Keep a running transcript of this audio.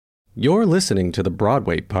You're listening to the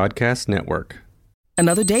Broadway Podcast Network.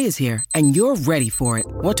 Another day is here, and you're ready for it.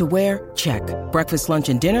 What to wear? Check. Breakfast, lunch,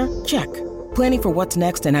 and dinner? Check. Planning for what's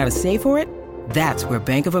next and how to save for it? That's where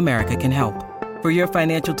Bank of America can help. For your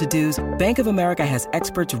financial to-dos, Bank of America has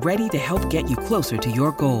experts ready to help get you closer to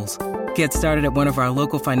your goals. Get started at one of our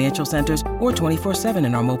local financial centers or 24/7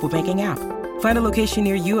 in our mobile banking app. Find a location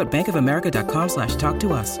near you at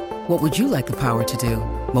bankofamerica.com/talktous. What would you like the power to do?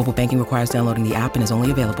 Mobile banking requires downloading the app and is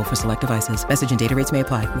only available for select devices. Message and data rates may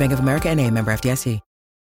apply. Bank of America N.A., member FDIC.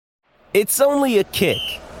 It's only a kick,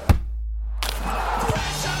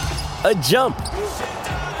 a jump,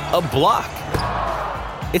 a block.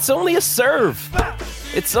 It's only a serve.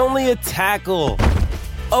 It's only a tackle,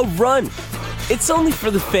 a run. It's only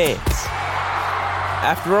for the fans.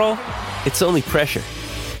 After all, it's only pressure.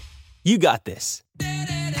 You got this.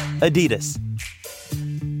 Adidas.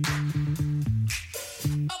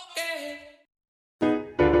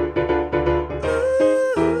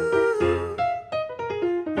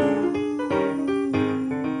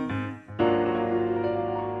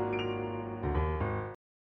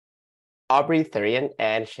 Aubrie, Therrien,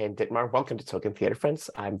 and Shane Dittmar, welcome to Token Theater Friends.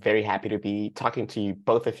 I'm very happy to be talking to you,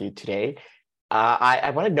 both of you today.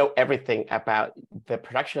 I want to know everything about the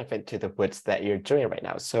production of Into the Woods that you're doing right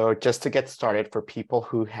now. So just to get started, for people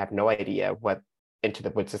who have no idea what Into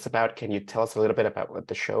the Woods is about, can you tell us a little bit about what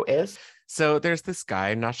the show is? So there's this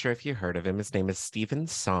guy, I'm not sure if you heard of him. His name is Stephen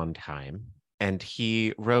Sondheim, and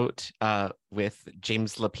he wrote with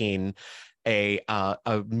James Lapine a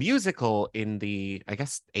musical in the, I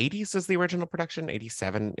guess, 80s is the original production.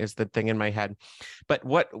 87 is the thing in my head. But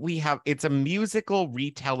what we have, it's a musical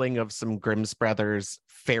retelling of some Grimm's Brothers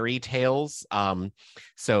fairy tales.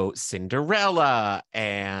 So Cinderella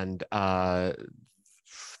and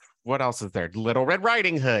what else is there? Little Red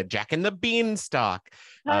Riding Hood, Jack and the Beanstalk.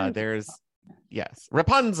 There's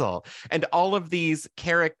Rapunzel, and all of these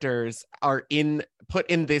characters are put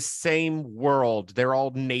in this same world. They're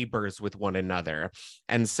all neighbors with one another.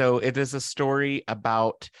 And so it is a story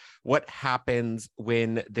about what happens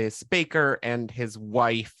when this baker and his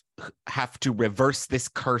wife have to reverse this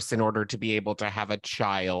curse in order to be able to have a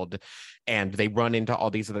child. And they run into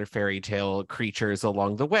all these other fairy tale creatures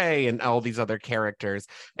along the way and all these other characters.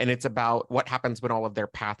 And it's about what happens when all of their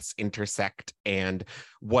paths intersect and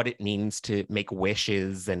what it means to make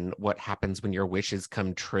wishes and what happens when your wishes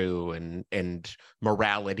come true and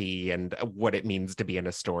morality and what it means to be in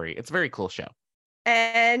a story. It's a very cool show.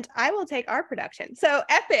 And I will take our production. So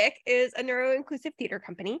Epic is a neuro-inclusive theater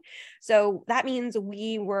company. So that means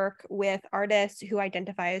we work with artists who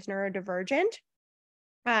identify as neurodivergent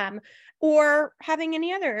or having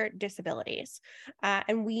any other disabilities.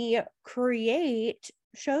 And we create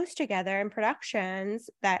shows together and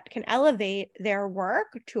productions that can elevate their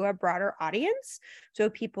work to a broader audience so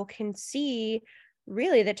people can see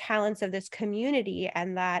really the talents of this community,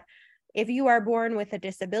 and that if you are born with a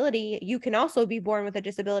disability, you can also be born with a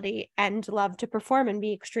disability and love to perform and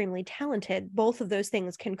be extremely talented. Both of those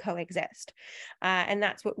things can coexist. And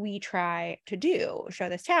that's what we try to do, show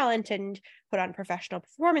this talent and put on professional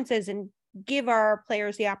performances and give our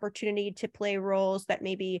players the opportunity to play roles that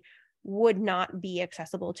maybe would not be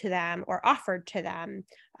accessible to them or offered to them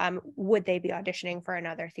would they be auditioning for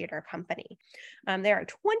another theater company. There are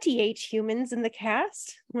 28 humans in the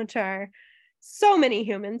cast, which are so many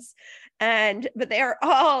humans, but they are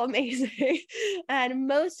all amazing. And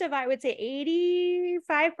most of, I would say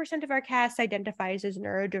 85% of our cast identifies as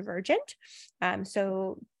neurodivergent.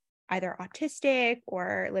 So either autistic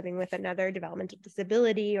or living with another developmental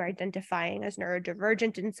disability or identifying as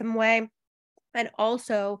neurodivergent in some way. And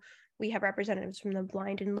also we have representatives from the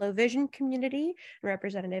blind and low vision community,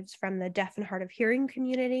 representatives from the deaf and hard of hearing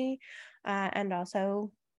community, and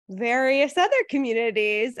also various other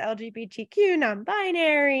communities, LGBTQ,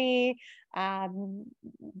 non-binary,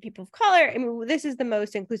 people of color. I mean, this is the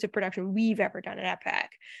most inclusive production we've ever done at Epic.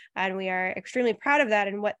 And we are extremely proud of that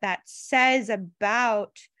and what that says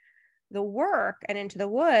about the work and Into the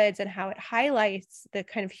Woods and how it highlights the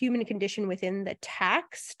kind of human condition within the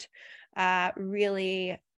text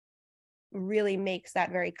really makes that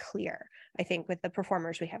very clear, I think, with the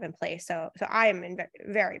performers we have in place. So I am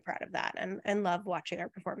very proud of that and love watching our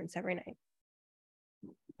performance every night.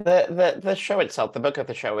 The show itself, the book of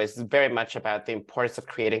the show, is very much about the importance of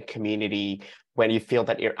creating community when you feel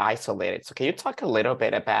that you're isolated. So can you talk a little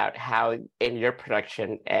bit about how in your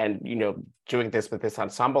production and, doing this with this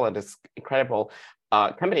ensemble and this incredible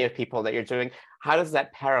company of people that you're doing, how does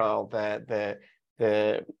that parallel the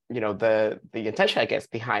intention, I guess,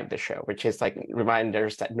 behind the show, which is like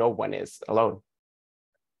reminders that no one is alone?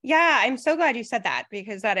 Yeah, I'm so glad you said that,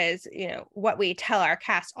 because that is, what we tell our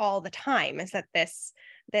cast all the time, is that this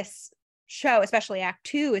show, especially Act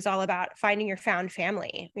 2, is all about finding your found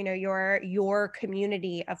family, your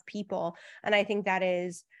community of people. And I think that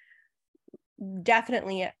is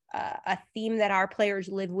definitely a theme that our players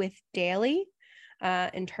live with daily,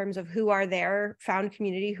 in terms of who are their found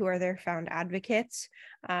community, who are their found advocates,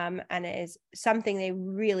 and it is something that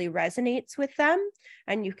really resonates with them.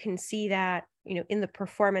 And you can see that, in the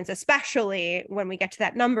performance, especially when we get to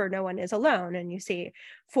that number, No One Is Alone, and you see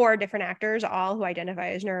 4 different actors, all who identify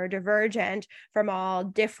as neurodivergent, from all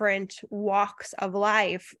different walks of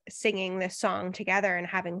life, singing this song together and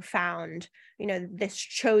having found, this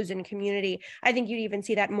chosen community. I think you'd even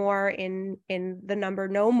see that more in the number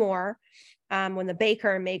No More, when the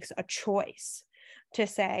baker makes a choice to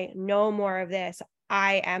say, no more of this.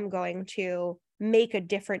 I am going to make a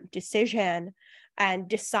different decision and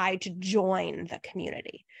decide to join the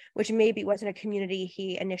community, which maybe wasn't a community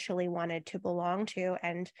he initially wanted to belong to.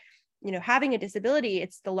 And, having a disability,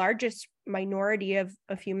 it's the largest minority of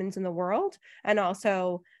humans in the world, and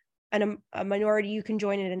also a minority you can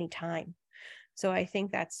join at any time. So I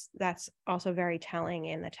think that's also very telling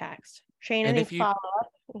in the text. Shane, any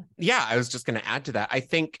follow-up? Yeah, I was just going to add to that. I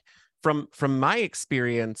think from my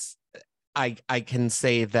experience, I can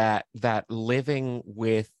say that living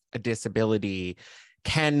with a disability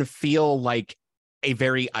can feel like a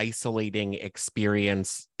very isolating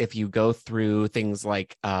experience if you go through things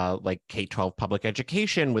like K-12 public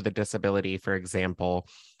education with a disability, for example.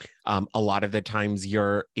 A lot of the times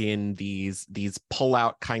you're in these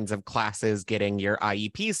pull-out kinds of classes getting your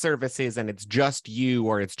IEP services, and it's just you,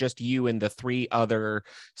 or it's just you and the 3 other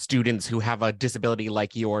students who have a disability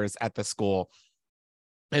like yours at the school.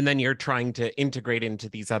 And then you're trying to integrate into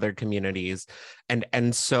these other communities.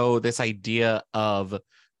 And so this idea of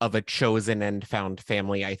a chosen and found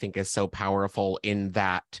family, I think, is so powerful, in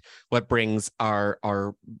that what brings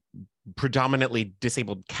our predominantly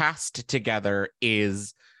disabled cast together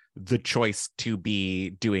is the choice to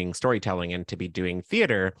be doing storytelling and to be doing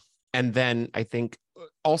theater. And then I think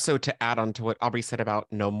also, to add on to what Aubrie said about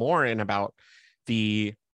No More, and about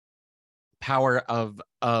the power of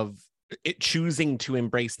it choosing to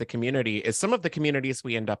embrace the community, is some of the communities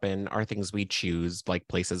we end up in are things we choose, like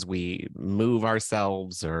places we move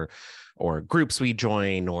ourselves, or groups we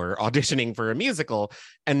join, or auditioning for a musical.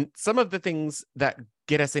 And some of the things that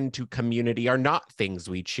get us into community are not things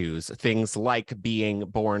we choose, things like being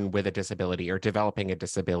born with a disability, or developing a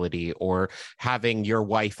disability, or having your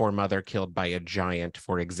wife or mother killed by a giant,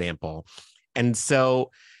 for example. And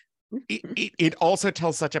so it also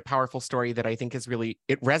tells such a powerful story that I think is really,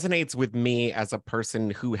 it resonates with me as a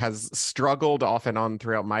person who has struggled off and on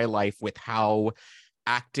throughout my life with how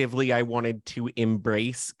actively I wanted to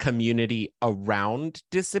embrace community around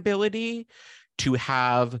disability, to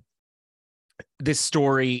have this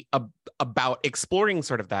story about exploring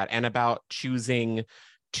sort of that, and about choosing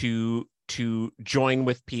to join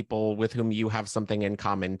with people with whom you have something in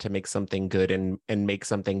common to make something good and make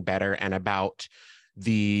something better, and about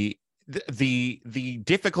the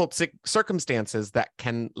difficult circumstances that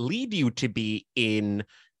can lead you to be in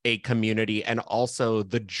a community, and also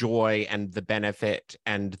the joy and the benefit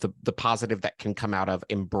and the positive that can come out of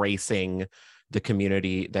embracing the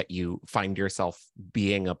community that you find yourself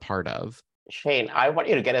being a part of. Shane, I want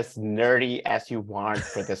you to get as nerdy as you want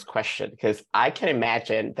for this question, because I can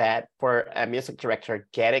imagine that for a music director,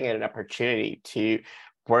 getting an opportunity to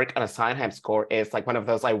work on a Sondheim score is like one of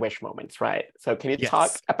those I wish moments, right? So can you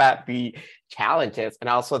talk about the challenges and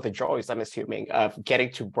also the joys, I'm assuming, of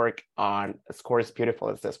getting to work on a score as beautiful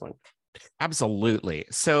as this one? Absolutely.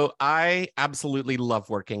 So I absolutely love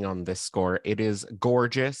working on this score. It is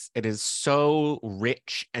gorgeous. It is so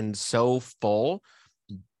rich and so full.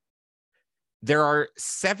 There are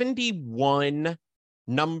 71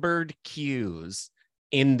 numbered cues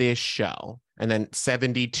in this show, and then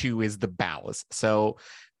 72 is the bows. So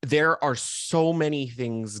there are so many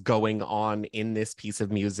things going on in this piece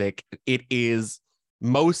of music. It is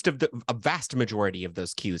a vast majority of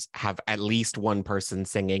those cues have at least one person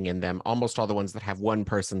singing in them. Almost all the ones that have one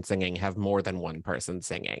person singing have more than one person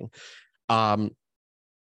singing. And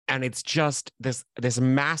it's just this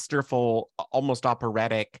masterful, almost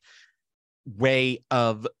operatic way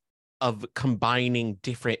of combining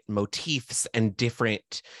different motifs and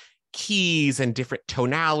different keys and different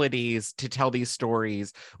tonalities to tell these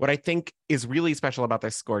stories. What I think is really special about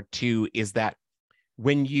this score too is that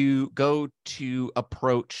when you go to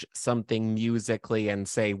approach something musically and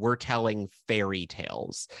say, we're telling fairy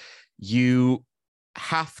tales, you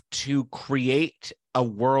have to create a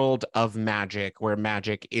world of magic where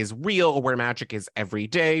magic is real, where magic is every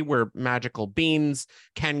day, where magical beans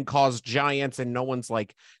can cause giants, and no one's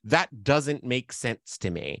like, that doesn't make sense to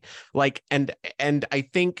me. Like, and I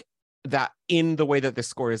think that in the way that the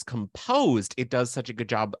score is composed, it does such a good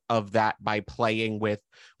job of that by playing with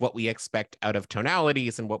what we expect out of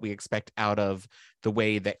tonalities and what we expect out of the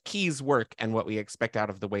way that keys work and what we expect out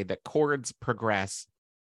of the way that chords progress,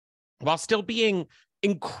 while still being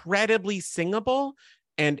incredibly singable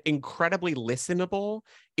and incredibly listenable.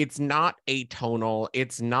 It's not atonal.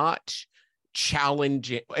 It's not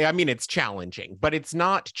challenging. I mean, it's challenging, but it's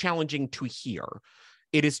not challenging to hear.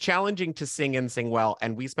 It is challenging to sing and sing well.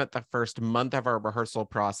 And we spent the first month of our rehearsal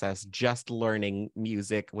process just learning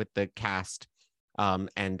music with the cast,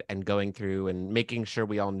 and going through and making sure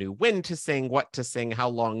we all knew when to sing, what to sing, how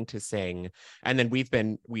long to sing. And then we've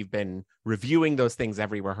been reviewing those things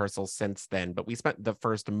every rehearsal since then. But we spent the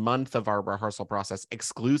first month of our rehearsal process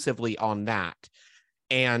exclusively on that.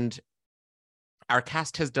 And our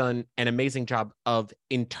cast has done an amazing job of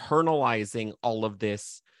internalizing all of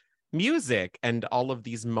this music and all of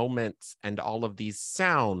these moments and all of these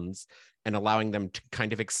sounds, and allowing them to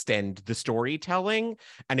kind of extend the storytelling.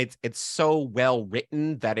 And it's so well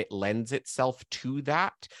written that it lends itself to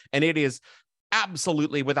that. And it is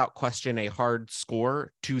absolutely, without question, a hard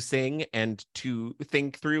score to sing and to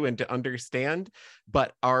think through and to understand.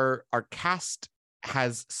 But our cast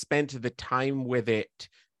has spent the time with it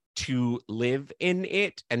to live in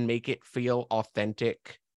it and make it feel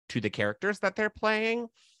authentic to the characters that they're playing.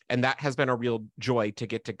 And that has been a real joy to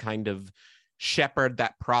get to kind of shepherd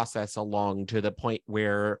that process along to the point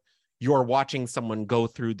where you're watching someone go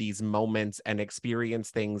through these moments and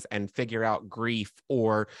experience things and figure out grief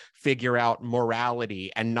or figure out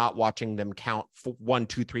morality, and not watching them count 1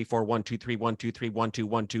 2 3 4 1 2 3 1 2 3 1 2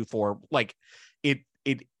 1 2 4. Like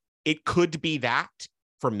it could be that.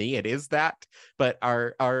 For me, it is that. But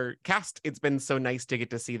our cast, it's been so nice to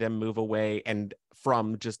get to see them move away and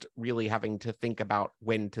from just really having to think about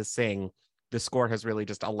when to sing. The score has really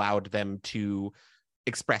just allowed them to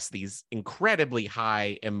express these incredibly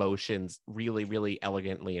high emotions really, really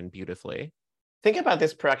elegantly and beautifully. Think about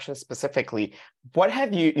this production specifically. What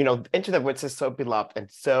have you, Into the Woods is so beloved and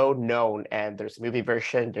so known, and there's a movie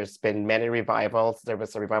version, there's been many revivals. There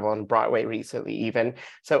was a revival on Broadway recently even.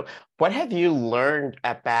 So what have you learned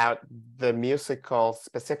about the musical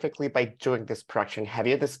specifically by doing this production? Have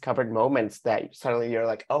you discovered moments that suddenly you're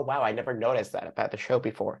like, oh, wow, I never noticed that about the show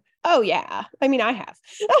before? Oh, yeah. I mean, I have.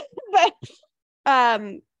 But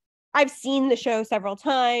I've seen the show several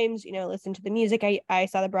times, listened to the music. I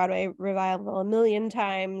saw the Broadway revival a million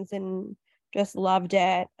times and just loved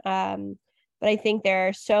it. But I think there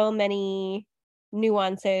are so many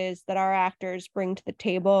nuances that our actors bring to the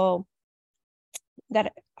table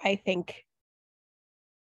that I think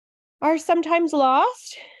are sometimes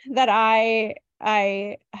lost, that I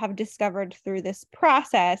have discovered through this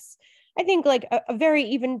process. I think like a very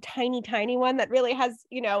even tiny one that really has,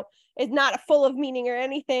 is not full of meaning or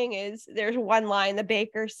anything, is there's one line the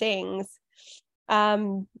baker sings.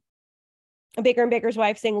 A baker and baker's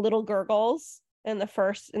wife sing Little Gurgles in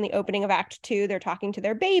the opening of Act 2. They're talking to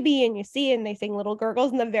their baby and you see, and they sing Little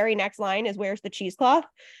Gurgles. And the very next line is, where's the cheesecloth?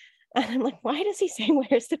 And I'm like, why does he say,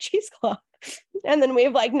 where's the cheesecloth? And then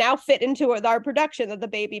we've like now fit into our production that the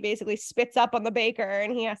baby basically spits up on the baker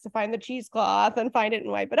and he has to find the cheesecloth and find it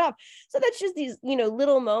and wipe it off. So that's just these,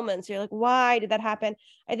 little moments. You're like, why did that happen?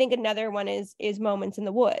 I think another one is Moments in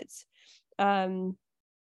the Woods.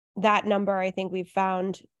 That number, I think we've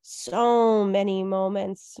found so many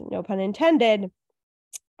moments, no pun intended,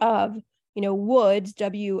 of woods,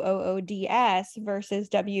 WOODS versus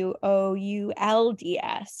WOULDS.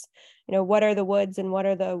 What are the woods and what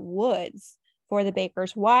are the woods for the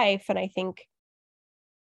baker's wife? And I think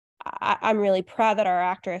I'm really proud that our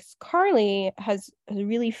actress Carly has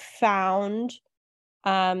really found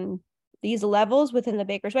these levels within the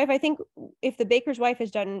baker's wife. I think if the baker's wife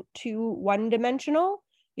is done too one-dimensional,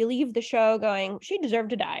 you leave the show going, she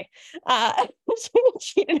deserved to die. She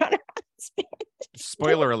cheated on her husband.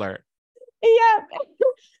 Spoiler alert. Yeah.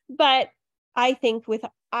 But I think with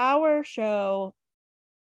our show,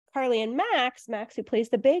 Carly and Max, who plays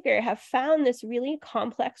the baker, have found this really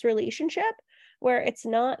complex relationship where it's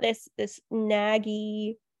not this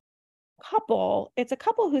naggy couple. It's a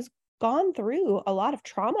couple who's gone through a lot of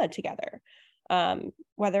trauma together,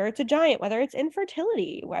 whether it's a giant, whether it's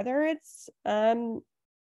infertility, whether it's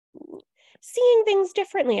seeing things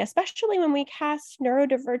differently, especially when we cast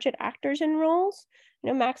neurodivergent actors in roles.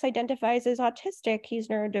 Max identifies as autistic. He's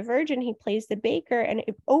neurodivergent. He plays the baker, and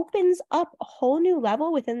it opens up a whole new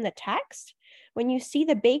level within the text when you see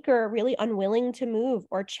the baker really unwilling to move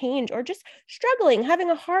or change or just struggling, having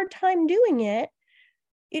a hard time doing it,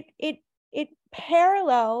 it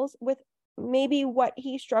parallels with maybe what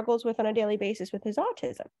he struggles with on a daily basis with his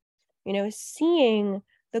autism, seeing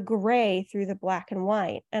the gray through the black and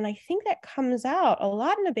white. And I think that comes out a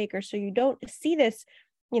lot in the baker. So you don't see this,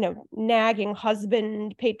 nagging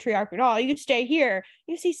husband patriarch at all. You stay here.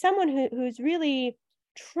 You see someone who's really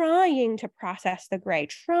trying to process the gray,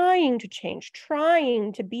 trying to change,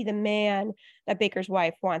 trying to be the man that Baker's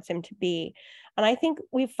wife wants him to be. And I think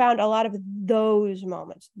we've found a lot of those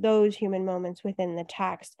moments, those human moments within the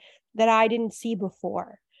text that I didn't see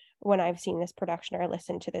before when I've seen this production or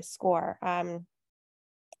listened to this score.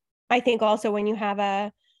 I think also when you have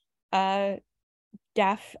a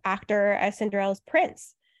deaf actor as Cinderella's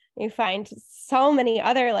prince, you find so many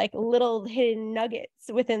other like little hidden nuggets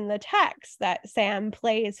within the text that Sam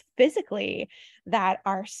plays physically that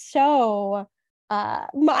are so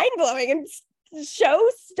mind-blowing and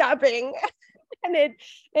show-stopping. And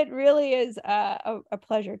it really is a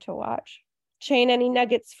pleasure to watch. Shane, any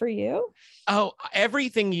nuggets for you? Oh,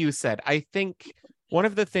 everything you said. I think one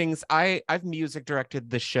of the things I've music directed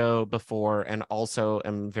the show before, and also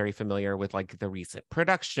am very familiar with like the recent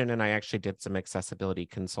production. And I actually did some accessibility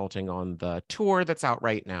consulting on the tour that's out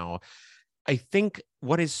right now. I think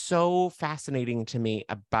what is so fascinating to me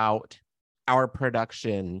about our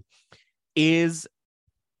production is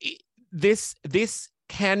this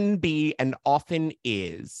can be and often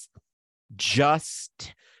is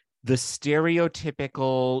just the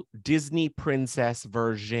stereotypical Disney princess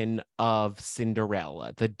version of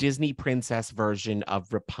Cinderella, the Disney princess version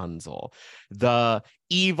of Rapunzel, the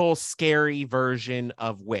evil, scary version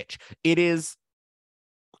of Witch. It is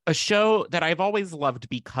a show that I've always loved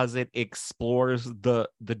because it explores the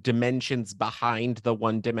dimensions behind the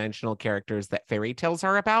one-dimensional characters that fairy tales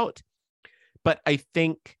are about. But I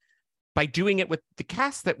think by doing it with the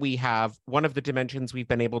cast that we have, one of the dimensions we've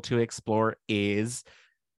been able to explore is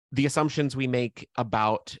the assumptions we make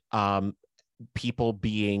about people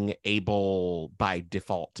being able by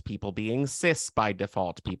default, people being cis by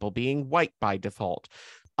default, people being white by default.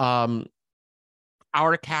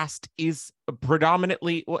 Our cast is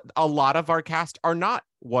predominantly, a lot of our cast are not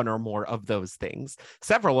one or more of those things.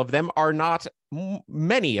 Several of them are not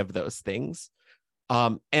many of those things.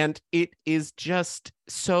 And it is just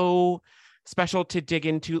so special to dig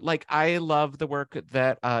into. Like, I love the work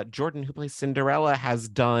that Jordan, who plays Cinderella, has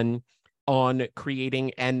done on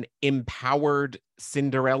creating an empowered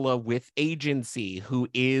Cinderella with agency, who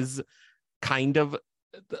is kind of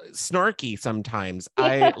snarky sometimes.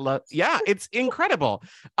 I love, it's incredible.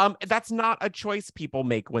 That's not a choice people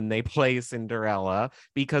make when they play Cinderella,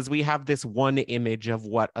 because we have this one image of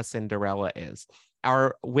what a Cinderella is.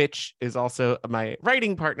 Our witch is also my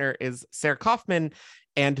writing partner, is Sarah Kaufman,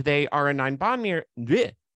 and they are a non-binary.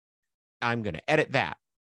 I'm going to edit that.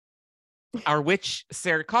 Our witch,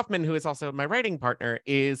 Sarah Kaufman, who is also my writing partner,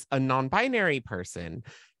 is a non-binary person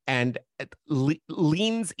and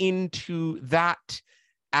leans into that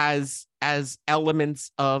as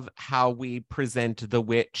elements of how we present the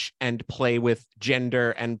witch and play with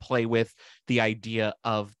gender and play with the idea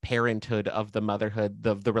of parenthood, of the motherhood,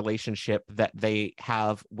 of the relationship that they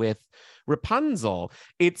have with Rapunzel.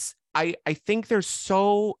 I think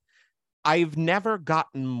I've never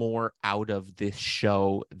gotten more out of this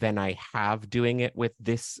show than I have doing it with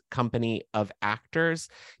this company of actors,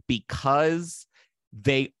 because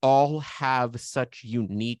they all have such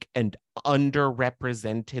unique and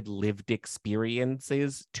underrepresented lived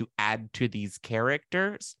experiences to add to these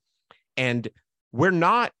characters. And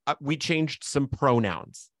we changed some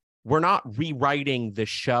pronouns. We're not rewriting the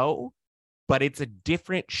show, but it's a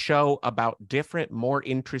different show about different, more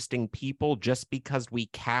interesting people just because we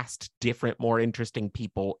cast different, more interesting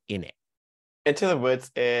people in it. Into the Woods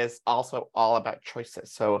is also all about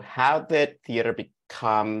choices. So how did theater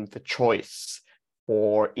become the choice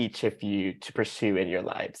for each of you to pursue in your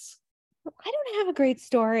lives? I don't have a great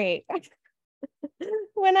story.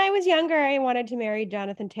 When I was younger, I wanted to marry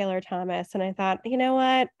Jonathan Taylor Thomas, and I thought, you know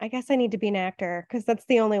what? I guess I need to be an actor because that's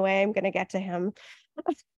the only way I'm going to get to him.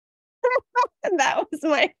 And that was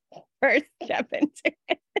my first step into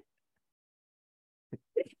it.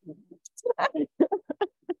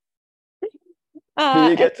 Did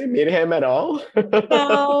you get to meet him at all?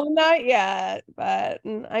 No, not yet. But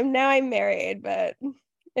I'm married. But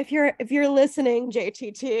if you're listening,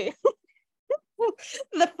 JTT,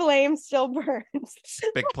 the flame still burns.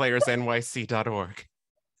 BigPlayersNYC.org.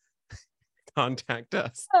 Contact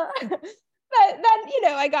us. But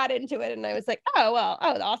then, I got into it and I was like,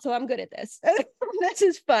 also I'm good at this. this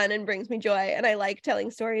is fun and brings me joy. And I like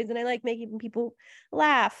telling stories and I like making people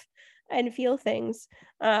laugh and feel things.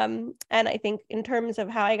 And I think in terms of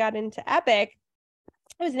how I got into Epic,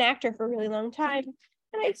 I was an actor for a really long time.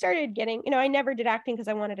 And I started getting, I never did acting because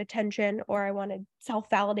I wanted attention or I wanted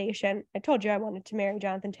self-validation. I told you I wanted to marry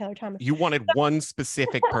Jonathan Taylor Thomas. You wanted one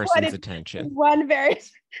specific person's attention. One very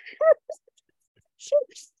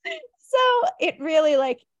so it really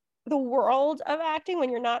like the world of acting when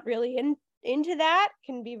you're not really into that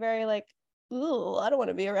can be very like, ooh, I don't want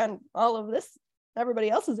to be around all of this, everybody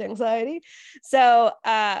else's anxiety. So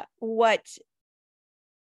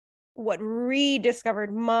what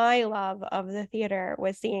rediscovered my love of the theater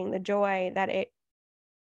was seeing the joy that it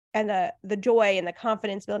and the joy and the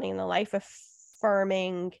confidence building and the life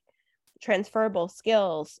affirming transferable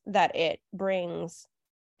skills that it brings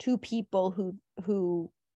to people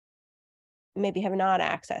who maybe have not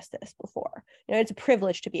accessed this before. It's a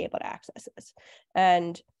privilege to be able to access this.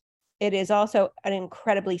 And it is also an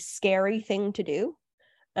incredibly scary thing to do.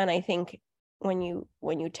 And I think when you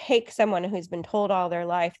take someone who's been told all their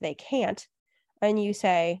life they can't, and you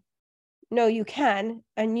say, no, you can,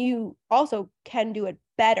 and you also can do it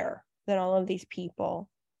better than all of these people,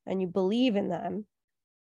 and you believe in them,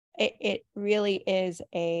 it really is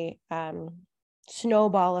a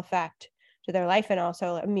snowball effect to their life and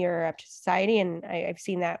also a mirror up to society. And I've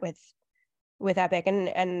seen that with Epic,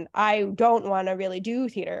 and I don't want to really do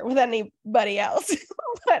theater with anybody else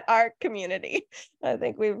but our community. I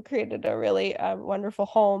think we've created a really wonderful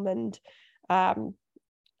home, and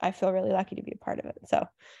I feel really lucky to be a part of it. So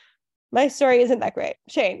my story isn't that great.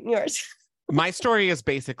 Shane, yours. My story is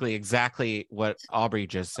basically exactly what Aubrie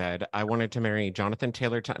just said. I wanted to marry Jonathan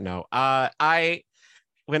Taylor.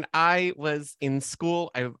 When I was in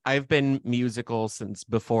school, I've been musical since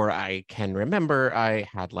before I can remember. I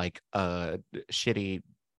had like a shitty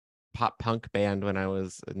pop punk band when I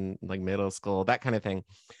was in like middle school, that kind of thing.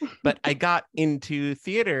 But I got into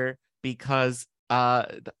theater because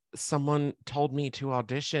someone told me to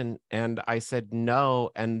audition and I said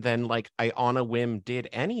no. And then like I on a whim did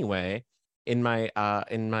anyway in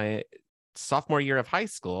my sophomore year of high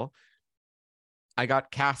school. I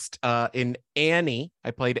got cast in Annie.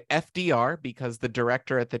 I played FDR because the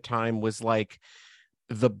director at the time was like,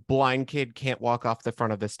 the blind kid can't walk off the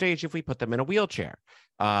front of the stage if we put them in a wheelchair.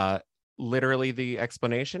 Literally the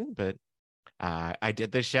explanation, but I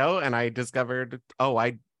did the show and I discovered, oh,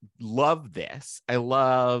 I love this. I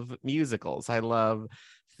love musicals. I love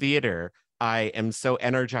theater. I am so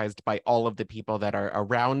energized by all of the people that are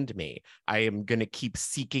around me. I am going to keep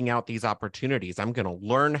seeking out these opportunities. I'm going to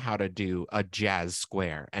learn how to do a jazz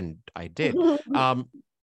square. And I did. And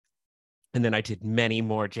then I did many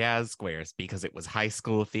more jazz squares because it was high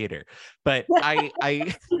school theater. But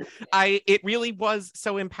it really was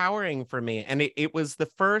so empowering for me. And it was the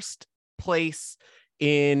first place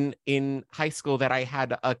in high school that I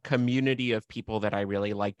had a community of people that I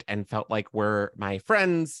really liked and felt like were my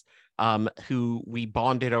friends, who we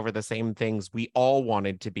bonded over the same things we all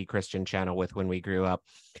wanted to be Christian Channel with when we grew up.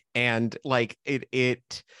 And like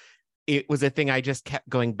it was a thing I just kept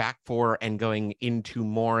going back for and going into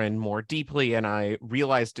more and more deeply. And I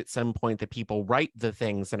realized at some point that people write the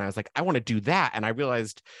things and I was like, I want to do that. And I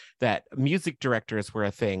realized that music directors were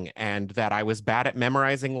a thing and that I was bad at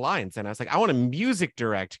memorizing lines. And I was like, I want to music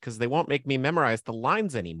direct because they won't make me memorize the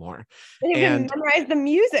lines anymore. You can memorize the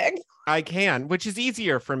music. I can, which is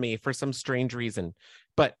easier for me for some strange reason.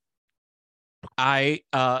 But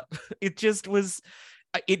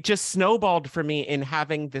it just snowballed for me in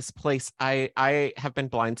having this place. I have been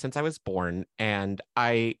blind since I was born, and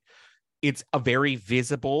it's a very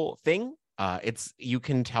visible thing. You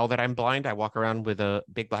can tell that I'm blind. I walk around with a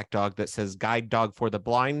big black dog that says "Guide Dog for the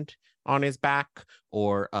Blind" on his back,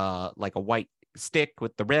 or like a white stick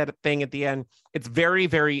with the red thing at the end. It's very,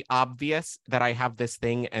 very obvious that I have this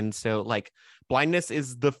thing. And so like blindness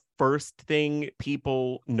is the first thing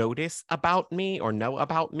people notice about me or know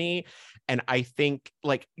about me. And I think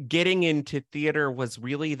like getting into theater was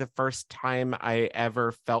really the first time I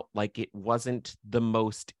ever felt like it wasn't the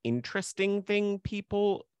most interesting thing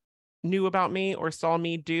people knew about me or saw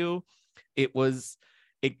me do.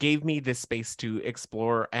 It gave me this space to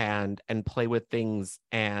explore and play with things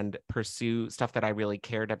and pursue stuff that I really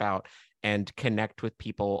cared about and connect with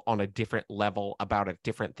people on a different level about a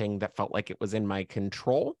different thing that felt like it was in my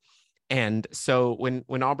control. And so when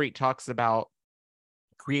Aubrie talks about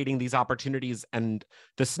creating these opportunities and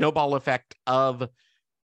the snowball effect of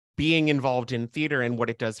being involved in theater and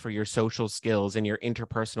what it does for your social skills and your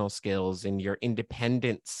interpersonal skills and your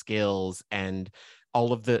independent skills and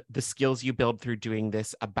all of the skills you build through doing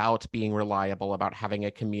this, about being reliable, about having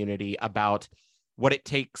a community, about what it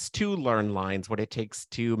takes to learn lines, what it takes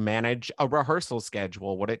to manage a rehearsal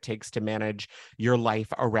schedule, what it takes to manage your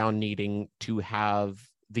life around needing to have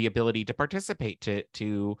the ability to participate,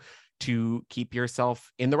 to keep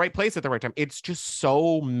yourself in the right place at the right time. It's just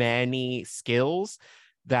so many skills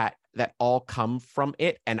that all come from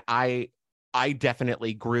it. And I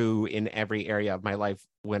definitely grew in every area of my life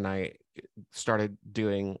when I started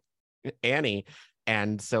doing Annie.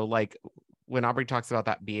 And so like when Aubrie talks about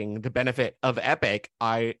that being the benefit of Epic,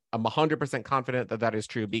 I am 100% confident that that is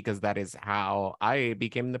true, because that is how I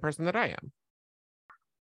became the person that I am.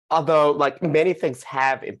 Although like many things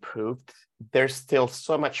have improved, there's still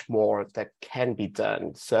so much more that can be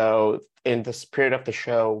done. So in the spirit of the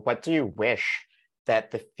show, what do you wish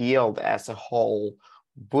that the field as a whole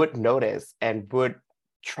would notice and would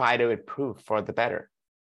try to improve for the better?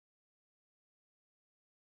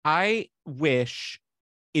 I wish,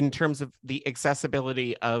 in terms of the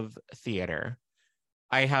accessibility of theater,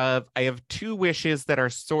 I have two wishes that are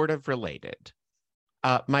sort of related.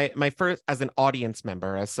 My first, as an audience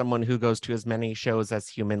member, as someone who goes to as many shows as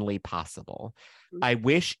humanly possible, I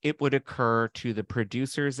wish it would occur to the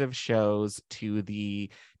producers of shows, to the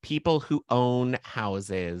people who own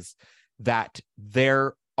houses, that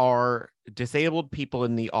there are disabled people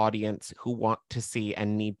in the audience who want to see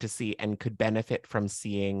and need to see and could benefit from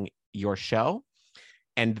seeing your show,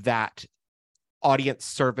 and that audience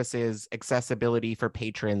services, accessibility for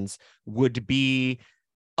patrons would be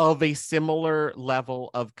of a similar level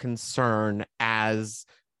of concern as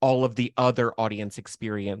all of the other audience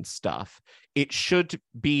experience stuff. It should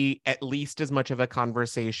be at least as much of a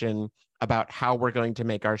conversation about how we're going to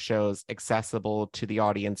make our shows accessible to the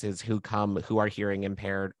audiences who come, who are hearing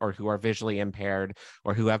impaired or who are visually impaired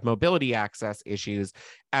or who have mobility access issues,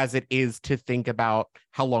 as it is to think about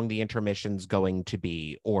how long the intermission's going to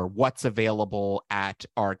be, or what's available at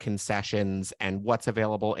our concessions and what's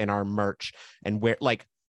available in our merch, and where, like,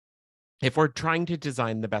 if we're trying to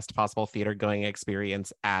design the best possible theater going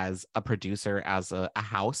experience as a producer, as a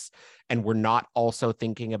house, and we're not also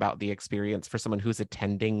thinking about the experience for someone who's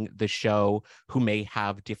attending the show who may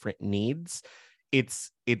have different needs,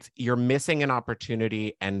 it's you're missing an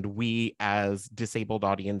opportunity. And we as disabled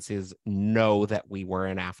audiences know that we were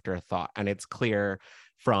an afterthought. And it's clear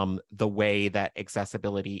from the way that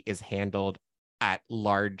accessibility is handled at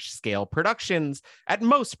large scale productions, at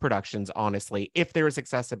most productions, honestly. If there is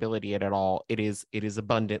accessibility at all, it is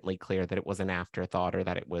abundantly clear that it was an afterthought, or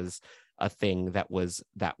that it was a thing that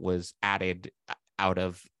was added out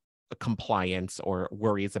of compliance or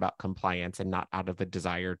worries about compliance, and not out of a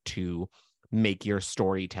desire to make your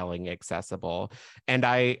storytelling accessible. And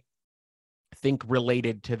I think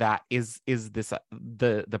related to that is this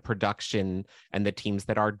the production and the teams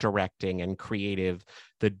that are directing and creative,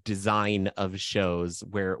 the design of shows,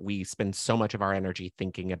 where we spend so much of our energy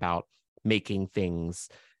thinking about making things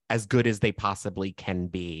as good as they possibly can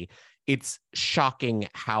be. It's shocking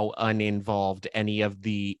how uninvolved any of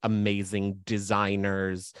the amazing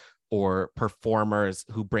designers or performers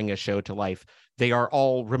who bring a show to life. They are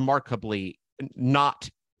all remarkably not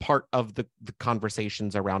part of the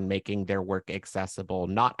conversations around making their work accessible,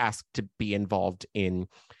 not asked to be involved in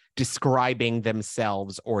describing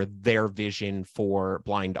themselves or their vision for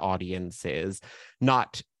blind audiences,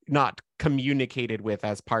 not communicated with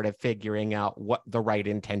as part of figuring out what the right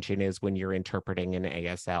intention is when you're interpreting an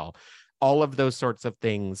ASL. All of those sorts of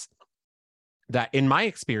things that, in my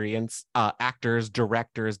experience, actors,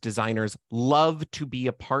 directors, designers love to be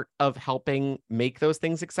a part of helping make those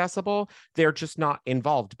things accessible. They're just not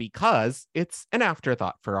involved because it's an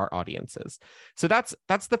afterthought for our audiences. So that's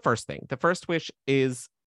the first thing. The first wish is,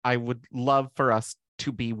 I would love for us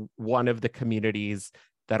to be one of the communities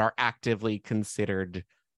that are actively considered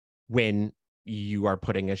when you are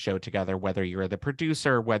putting a show together, whether you're the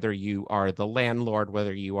producer, whether you are the landlord,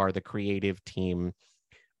 whether you are the creative team.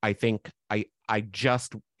 I think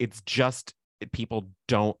it's just people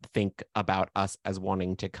don't think about us as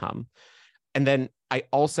wanting to come. And then I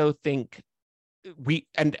also think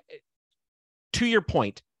and to your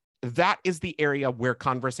point, that is the area where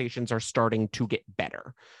conversations are starting to get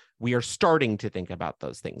better. We are starting to think about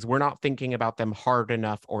those things. We're not thinking about them hard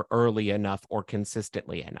enough or early enough or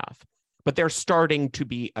consistently enough, but they're starting to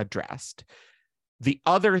be addressed. The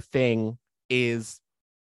other thing is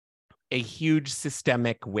a huge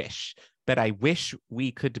systemic wish, but I wish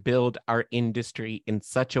we could build our industry in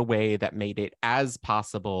such a way that made it as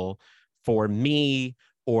possible for me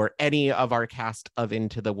or any of our cast of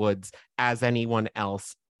Into the Woods as anyone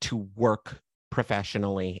else to work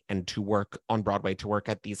professionally and to work on Broadway, to work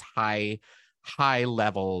at these high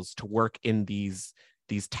levels, to work in these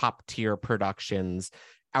top tier productions.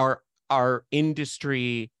 our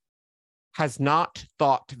industry has not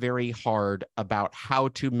thought very hard about how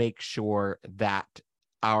to make sure that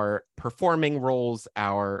our performing roles,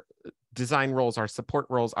 our design roles, our support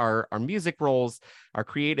roles, our music roles, our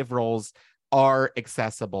creative roles are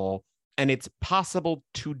accessible. And it's possible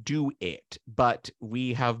to do it, but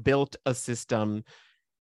we have built a system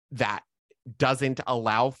that doesn't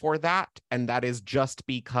allow for that. And that is just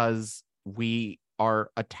because we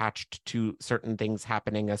are attached to certain things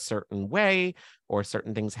happening a certain way or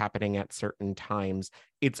certain things happening at certain times.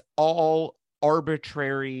 It's all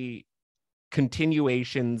arbitrary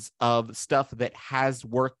continuations of stuff that has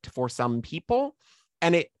worked for some people.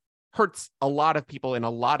 And it hurts a lot of people in a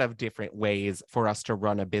lot of different ways for us to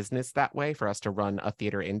run a business that way, for us to run a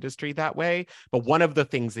theater industry that way. But one of the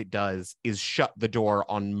things it does is shut the door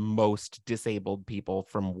on most disabled people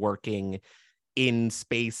from working in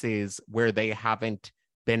spaces where they haven't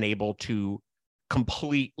been able to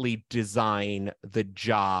completely design the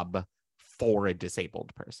job for a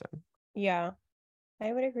disabled person. Yeah,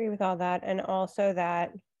 I would agree with all that. And also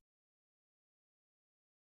that,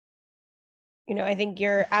 I think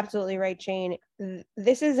you're absolutely right, Shane.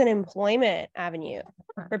 This is an employment avenue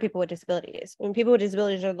for people with disabilities. I mean, people with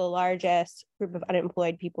disabilities are the largest group of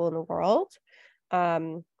unemployed people in the world.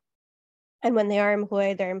 And when they are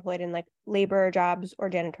employed, they're employed in like labor jobs or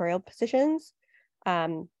janitorial positions,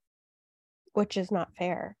 which is not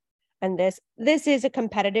fair. And this is a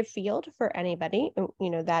competitive field for anybody,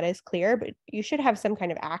 that is clear, but you should have some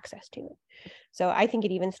kind of access to it. So I think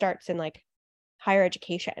it even starts in like higher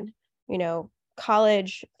education.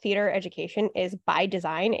 College theater education is by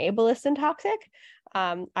design ableist and toxic.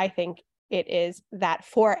 I think it is that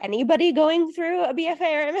for anybody going through a BFA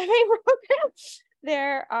or MFA program,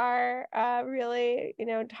 there are really,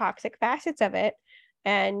 toxic facets of it.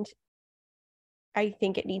 And I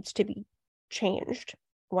think it needs to be changed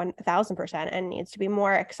 1000% and needs to be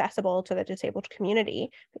more accessible to the disabled community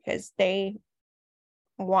because they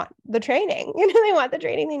want the training. They want the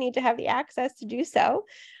training. They need to have the access to do so.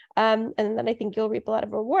 And then I think you'll reap a lot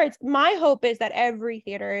of rewards. My hope is that every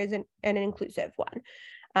theater is an inclusive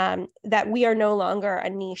one, that we are no longer a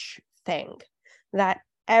niche thing, that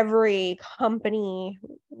every company,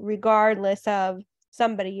 regardless of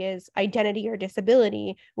somebody's identity or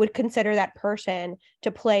disability, would consider that person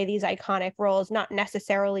to play these iconic roles, not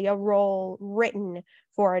necessarily a role written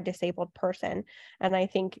for a disabled person. And I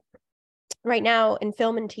think right now in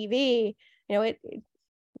film and TV,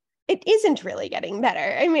 it isn't really getting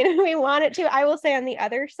better. I mean, we want it to. I will say on the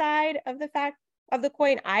other side of the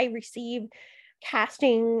coin, I receive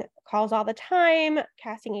casting calls all the time.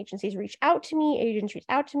 Casting agencies reach out to me, agents reach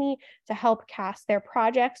out to me to help cast their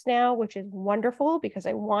projects now, which is wonderful because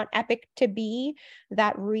I want Epic to be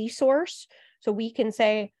that resource. So we can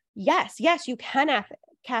say, yes, you can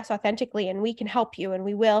cast authentically and we can help you and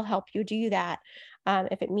we will help you do that.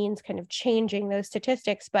 If it means kind of changing those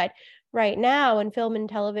statistics. But right now in film and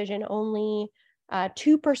television, only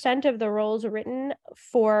 2% of the roles written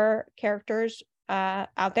for characters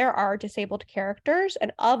out there are disabled characters.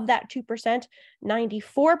 And of that 2%,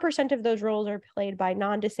 94% of those roles are played by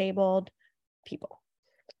non-disabled people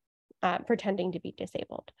pretending to be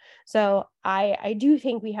disabled. So I do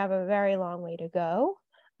think we have a very long way to go.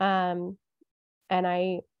 And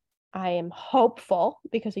I am hopeful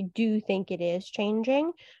because I do think it is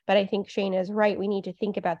changing, but I think Shane is right. We need to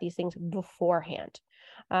think about these things beforehand.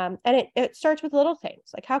 And it starts with little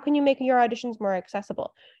things, like how can you make your auditions more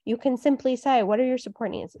accessible? You can simply say, what are your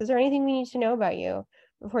support needs? Is there anything we need to know about you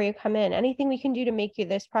before you come in? Anything we can do to make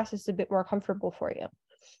this process a bit more comfortable for you?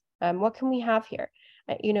 What can we have here?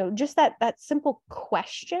 Just that simple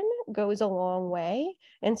question goes a long way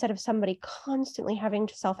instead of somebody constantly having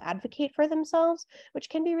to self-advocate for themselves, which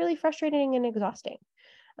can be really frustrating and exhausting.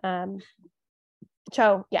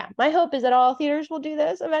 So yeah, my hope is that all theaters will do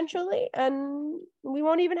this eventually and we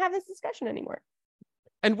won't even have this discussion anymore.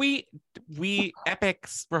 And we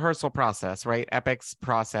Epic's rehearsal process, right? Epic's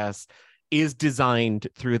process is designed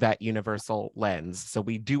through that universal lens. So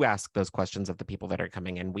we do ask those questions of the people that are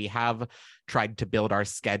coming in. We have tried to build our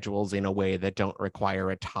schedules in a way that don't require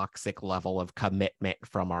a toxic level of commitment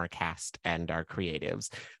from our cast and our creatives.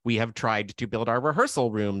 We have tried to build our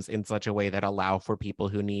rehearsal rooms in such a way that allow for people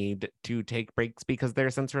who need to take breaks because they're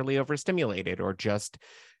sensorily overstimulated or just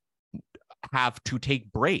have to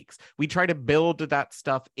take breaks. We try to build that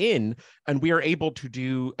stuff in, and we are able to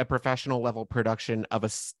do a professional level production of a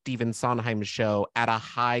Stephen Sondheim show at a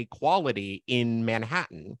high quality in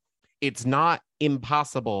Manhattan. It's not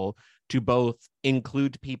impossible to both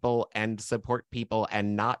include people and support people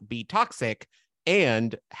and not be toxic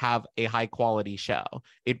and have a high quality show.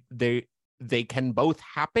 They can both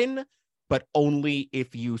happen, but only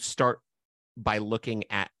if you start by looking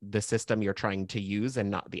at the system you're trying to use and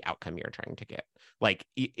not the outcome you're trying to get. Like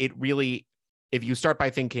it really, if you start by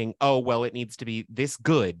thinking, oh, well, it needs to be this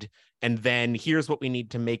good, and then here's what we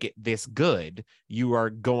need to make it this good, you are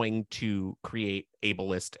going to create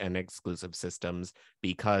ableist and exclusive systems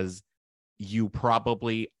because you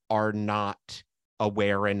probably are not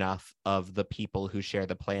aware enough of the people who share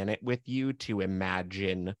the planet with you to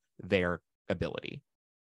imagine their ability.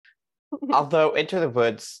 Although Into the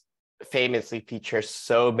Woods famously features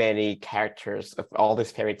so many characters of all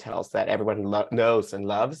these fairy tales that everyone knows and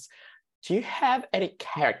loves, do you have any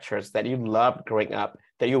characters that you loved growing up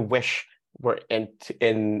that you wish were in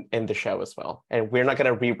the show as well? And we're not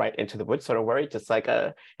going to rewrite Into the Woods, so don't worry, just like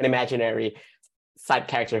an imaginary side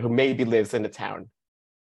character who maybe lives in the town.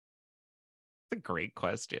 That's a great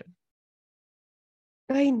question.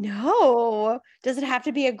 I know. Does it have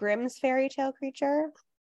to be a Grimm's fairy tale creature?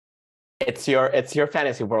 It's your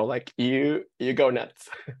fantasy world. Like you go nuts.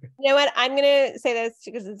 You know what? I'm gonna say this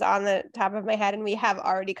because it's on the top of my head, and we have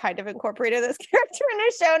already kind of incorporated this character in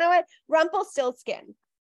our show. You know what? Rumpelstiltskin.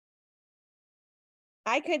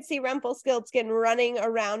 I could see Rumpelstiltskin running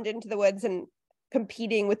around into the woods and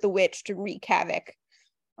competing with the witch to wreak havoc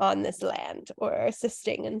on this land or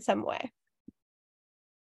assisting in some way.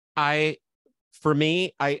 How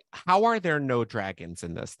are there no dragons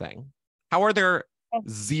in this thing? How are there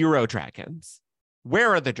 0 dragons?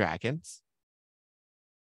 Where are the dragons?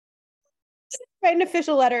 Write an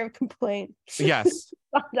official letter of complaint. Yes.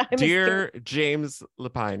 Dear James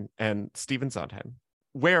Lapine and Stephen Sondheim,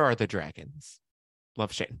 where are the dragons?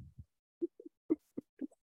 Love, Shane.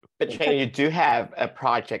 But Shane, you do have a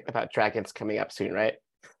project about dragons coming up soon, right?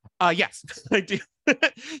 Yes, I do.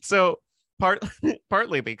 So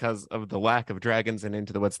partly because of the lack of dragons in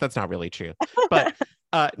Into the Woods. That's not really true. But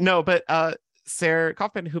Sarah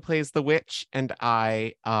Kaufman, who plays the witch, and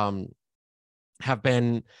I have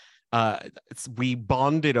been we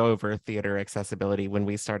bonded over theater accessibility when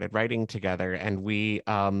we started writing together, and we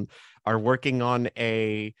are working on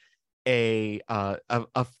a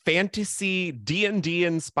fantasy D&D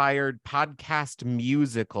inspired podcast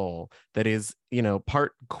musical that is,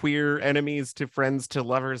 part queer enemies to friends to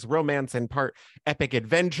lovers romance and part epic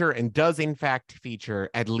adventure, and does in fact feature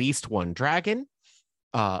at least one dragon.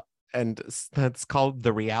 And that's called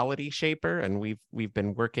The Reality Shaper, and we've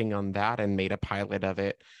been working on that and made a pilot of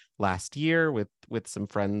it last year with some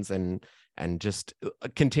friends, and just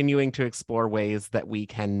continuing to explore ways that we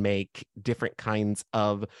can make different kinds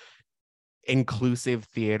of inclusive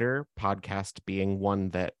theater, podcast being one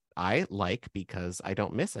that I like because I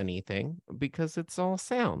don't miss anything because it's all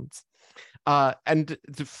sounds. And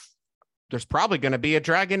there's probably going to be a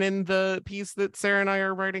dragon in the piece that Sarah and I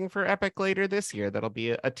are writing for Epic later this year. That'll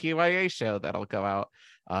be a TYA show that'll go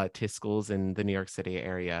out to schools in the New York City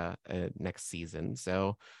area next season.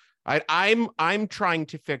 So I'm trying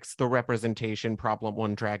to fix the representation problem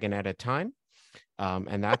one dragon at a time.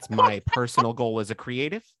 And that's my personal goal as a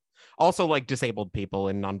creative. Also, like disabled people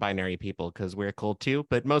and non-binary people, because we're cool too,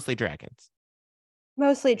 but mostly dragons.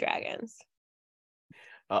 Mostly dragons.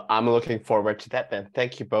 I'm looking forward to that then.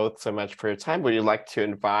 Thank you both so much for your time. Would you like to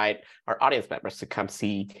invite our audience members to come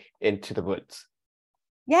see Into the Woods?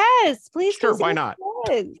 Yes, please. Sure, why not?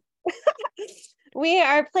 We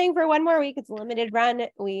are playing for one more week. It's a limited run.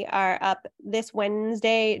 We are up this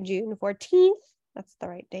Wednesday, June 14th. That's the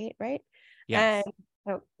right date, right? Yes.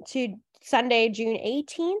 To Sunday, June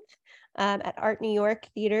 18th at Art New York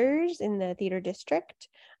Theaters in the Theater District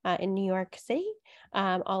in New York City.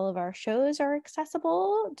 All of our shows are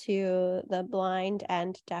accessible to the blind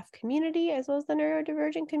and deaf community as well as the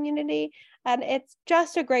neurodivergent community. And it's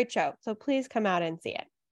just a great show. So please come out and see it.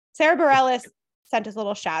 Sarah Bareilles sent us a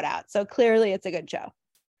little shout out. So clearly it's a good show.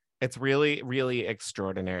 It's really, really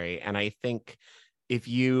extraordinary. And I think if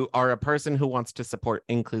you are a person who wants to support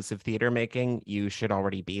inclusive theater making, you should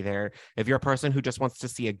already be there. If you're a person who just wants to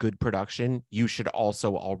see a good production, you should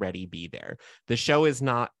also already be there. The show is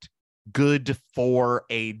not good for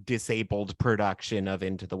a disabled production of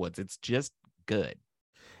Into the Woods. It's just good.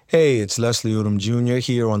 Hey, it's Leslie Odom Jr.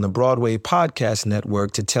 here on the Broadway Podcast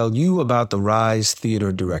Network to tell you about the Rise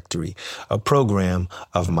Theater Directory, a program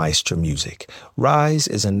of Maestro Music. Rise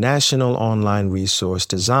is a national online resource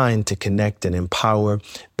designed to connect and empower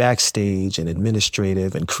backstage and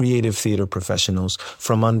administrative and creative theater professionals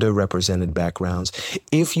from underrepresented backgrounds.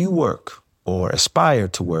 If you work or aspire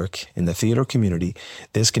to work in the theater community,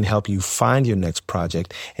 this can help you find your next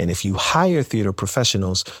project. And if you hire theater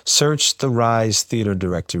professionals, search the Rise Theater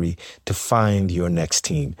Directory to find your next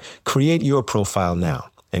team. Create your profile now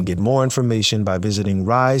And get more information by visiting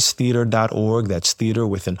risetheater.org. That's theater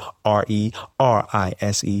with an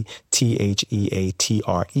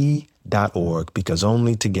RERISETHEATRE.org, because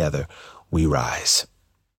only together we rise.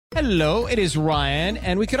 Hello, it is Ryan,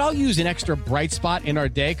 and we could all use an extra bright spot in our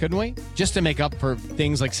day, couldn't we? Just to make up for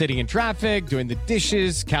things like sitting in traffic, doing the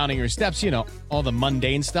dishes, counting your steps, you know, all the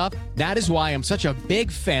mundane stuff. That is why I'm such a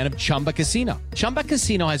big fan of Chumba Casino. Chumba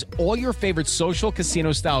Casino has all your favorite social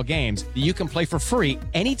casino-style games that you can play for free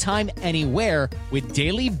anytime, anywhere with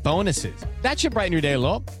daily bonuses. That should brighten your day a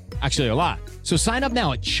little. Actually, a lot. So sign up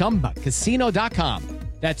now at ChumbaCasino.com.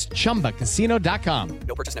 That's ChumbaCasino.com.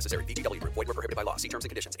 No purchase necessary. VGW Group. Void where prohibited by law. See terms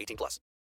and conditions. 18+.